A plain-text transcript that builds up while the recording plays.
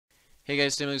Hey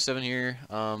guys, Stamilk7 here.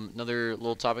 Another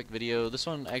little topic video. This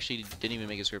one I actually didn't even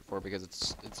make a script for because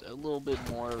it's a little bit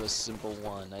more of a simple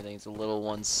one. I think it's a little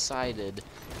one-sided,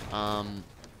 um,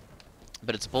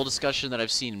 but it's a poll discussion that I've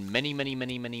seen many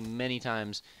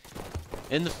times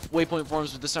in the Waypoint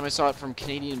forums. But this time I saw it from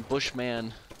Canadian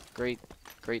Bushman. Great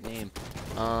name.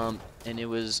 And it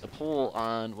was a poll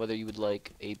on whether you would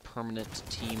like a permanent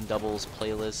team doubles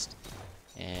playlist.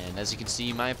 And as you can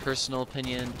see, my personal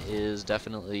opinion is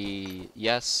definitely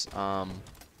yes.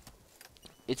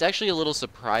 It's actually a little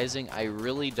surprising. I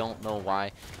really don't know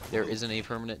why there isn't a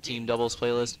permanent team doubles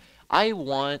playlist. I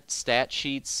want stat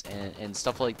sheets and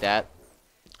stuff like that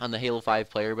on the Halo 5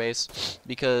 player base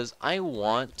because I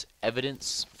want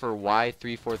evidence for why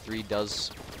 343 does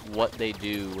what they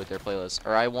do with their playlist,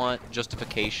 or I want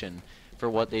justification for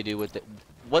what they do with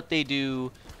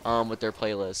with their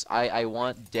playlists. I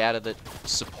want data that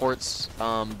supports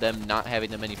them not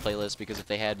having that many playlists, because if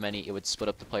they had many, it would split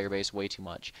up the player base way too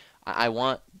much. I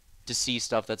want to see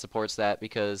stuff that supports that,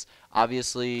 because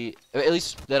obviously, at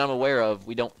least that I'm aware of,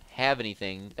 we don't have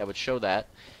anything that would show that.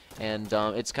 And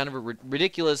it's kind of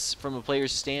ridiculous from a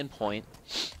player's standpoint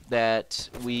that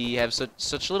we have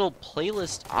such little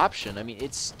playlist option. I mean,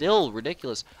 it's still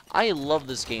ridiculous. I love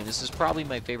this game. This is probably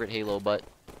my favorite Halo, but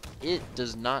it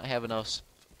does not have enough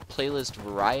playlist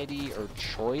variety or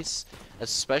choice,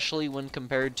 especially when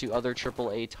compared to other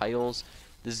AAA titles.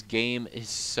 This game is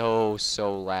so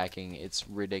lacking. It's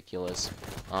ridiculous,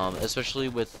 especially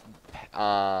with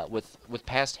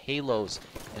past Halos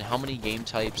and how many game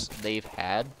types they've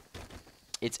had.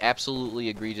 It's absolutely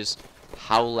egregious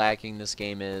how lacking this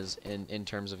game is in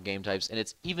terms of game types, and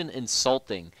it's even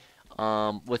insulting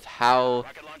with how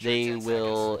they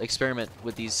will experiment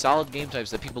with these solid game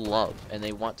types that people love and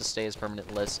they want to stay as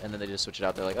permanent lists, and then they just switch it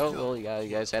out. They're like, oh well, you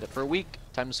guys had it for a week,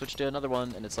 time to switch to another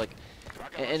one. And it's like,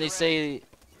 and they say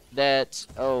that,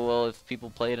 oh well, if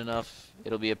people play it enough,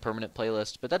 it'll be a permanent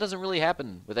playlist, but that doesn't really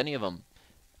happen with any of them.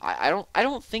 I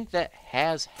don't think that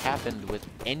has happened with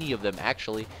any of them,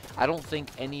 actually. I don't think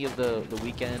any of the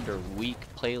weekend or week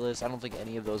playlists, I don't think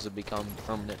any of those have become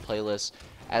permanent playlists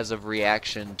as of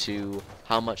reaction to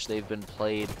how much they've been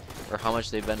played or how much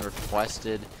they've been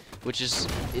requested, which is,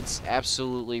 it's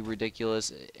absolutely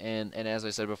ridiculous. And as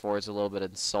I said before, it's a little bit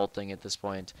insulting at this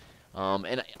point.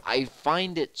 And I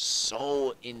find it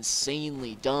so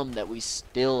insanely dumb that we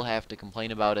still have to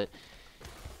complain about it.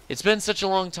 It's been such a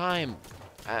long time.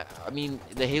 I mean,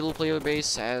 the Halo player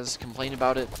base has complained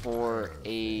about it for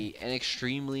an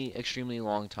extremely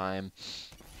long time,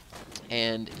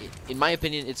 and in my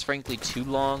opinion, it's frankly too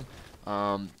long.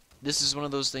 This is one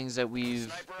of those things that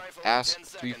we've asked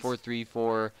 343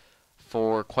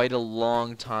 for quite a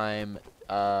long time.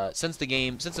 Since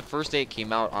the first day it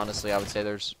came out, honestly, I would say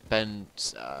there's been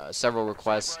several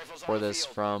requests for this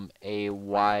from a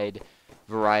wide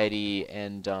variety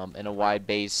and a wide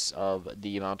base of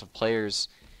the amount of players,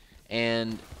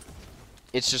 and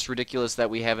it's just ridiculous that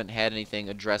we haven't had anything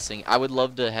addressing. I would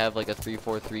love to have like a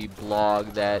 343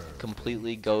 blog that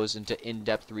completely goes into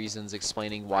in-depth reasons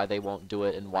explaining why they won't do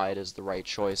it and why it is the right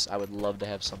choice. I would love to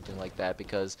have something like that,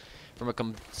 because from a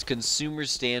consumer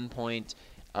standpoint,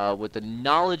 with the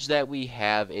knowledge that we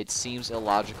have, it seems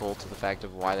illogical to the fact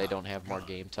of why they don't have more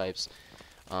game types.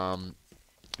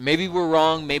 Maybe we're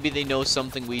wrong, maybe they know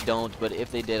something we don't, but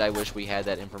if they did, I wish we had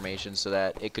that information so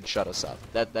that it could shut us up.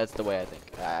 That's the way I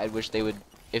think. I wish they would,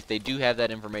 if they do have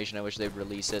that information, I wish they'd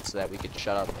release it so that we could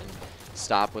shut up and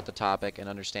stop with the topic and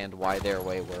understand why their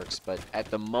way works. But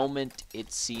at the moment,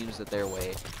 it seems that their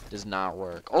way does not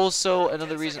work. Also,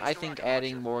 another reason, I think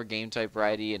adding more game type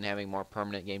variety and having more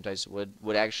permanent game types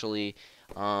would actually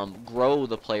grow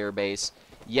the player base.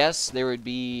 Yes, there would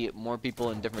be more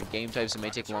people in different game types. It may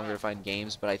take longer to find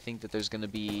games, but I think that there's going to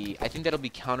be, I think that'll be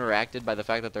counteracted by the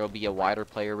fact that there will be a wider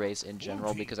player base in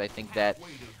general, because I think that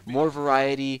more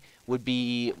variety would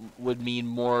mean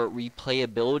more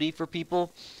replayability for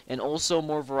people, and also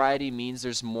more variety means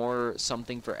there's more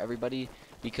something for everybody,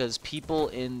 because people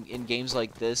in games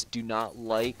like this do not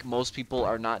like, most people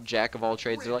are not jack of all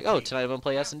trades. They're like, oh, tonight I'm going to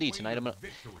play S&D, tonight I'm going to,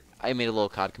 I made a little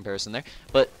COD comparison there,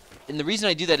 but and the reason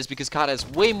I do that is because COD has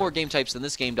way more game types than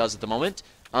this game does at the moment.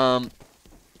 But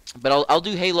I'll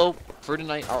do Halo for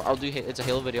tonight. I'll do, it's a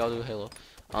Halo video, I'll do Halo.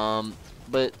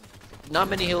 But not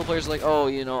many Halo players are like, oh,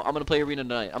 you know, I'm going to play Arena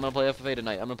tonight, I'm going to play FFA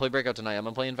tonight, I'm going to play Breakout tonight, I'm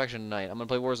going to play Infection tonight, I'm going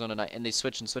to play Warzone tonight, and they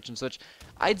switch and switch and switch.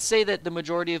 I'd say that the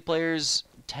majority of players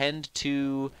tend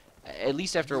to, at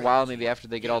least after a while, maybe after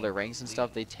they get all their ranks and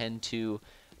stuff, they tend to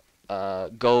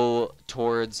go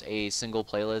towards a single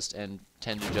playlist and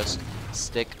tend to just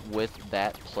stick with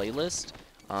that playlist.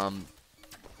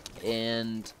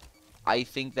 And I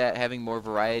think that having more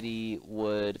variety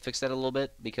would fix that a little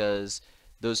bit, because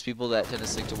those people that tend to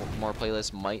stick to more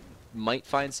playlists might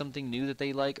find something new that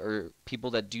they like, or people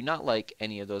that do not like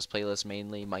any of those playlists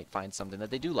mainly might find something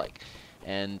that they do like.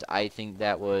 And I think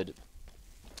that would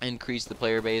increase the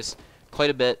player base quite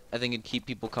a bit. I think it'd keep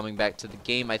people coming back to the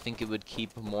game. I think it would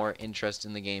keep more interest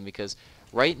in the game, because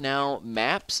right now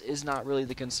maps is not really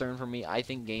the concern for me. I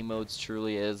think game modes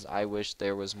truly is. I wish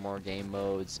there was more game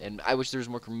modes, and I wish there was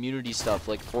more community stuff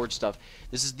like Forge stuff.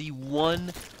 This is the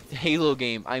one Halo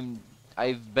game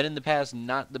I've been in the past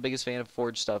not the biggest fan of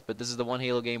Forge stuff, but this is the one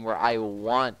Halo game where I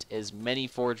want as many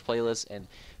Forge playlists and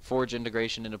Forge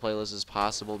integration into playlists as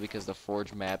possible, because the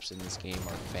Forge maps in this game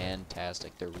are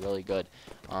fantastic. They're really good.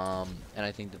 And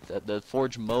I think that the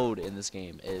Forge mode in this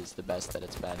game is the best that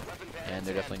it's been, and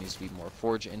there definitely needs to be more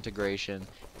Forge integration.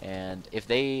 And if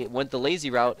they went the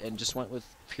lazy route and just went with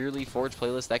purely Forge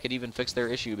playlists, that could even fix their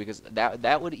issue, because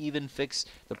that would even fix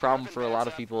the problem for a lot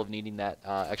of people of needing that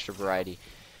extra variety.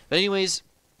 But anyways,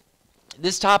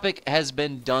 this topic has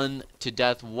been done to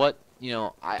death. What, you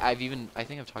know, I think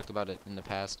I've talked about it in the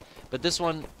past, but this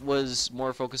one was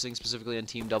more focusing specifically on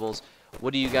team doubles.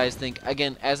 What do you guys think?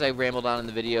 Again, as I rambled on in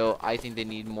the video, I think they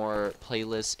need more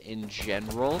playlists in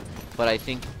general, but I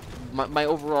think my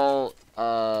overall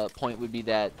point would be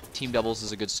that team doubles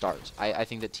is a good start. I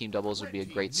think that team doubles would be a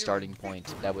great starting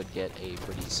point that would get a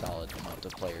pretty solid amount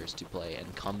of players to play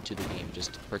and come to the game,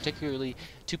 just particularly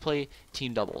to play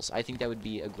team doubles. I think that would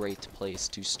be a great place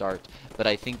to start, but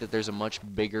I think that there's a much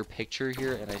bigger picture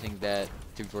here, and I think that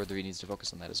 343 needs to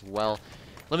focus on that as well.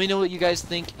 Let me know what you guys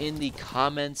think in the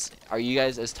comments. Are you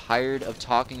guys as tired of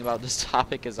talking about this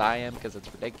topic as I am? Because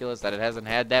it's ridiculous that it hasn't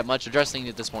had that much addressing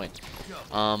at this point.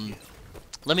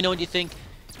 Let me know what you think.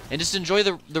 And just enjoy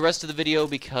the rest of the video,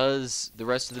 because the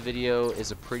rest of the video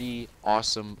is a pretty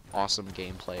awesome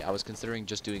gameplay. I was considering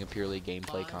just doing a purely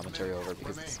gameplay commentary over it,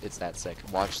 because it's that sick.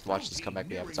 Watch this comeback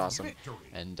we have. It's awesome.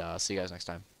 And see you guys next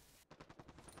time.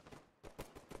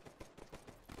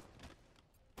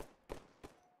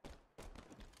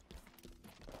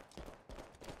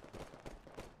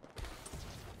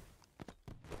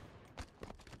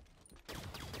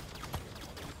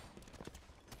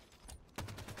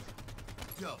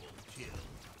 Double kill.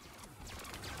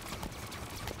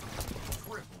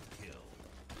 Triple kill.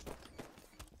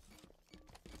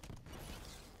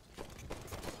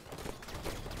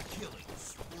 Killing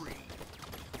spree.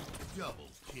 Double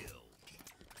kill.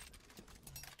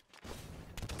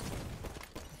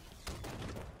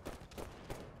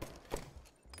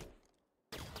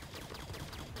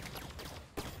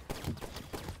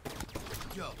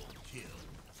 Double kill.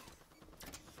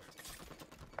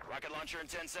 Rocket launcher in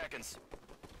 10 seconds.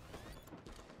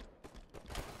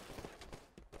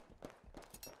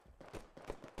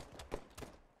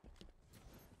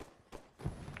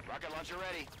 Rocket launcher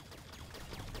ready.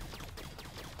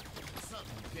 Sudden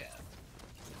death.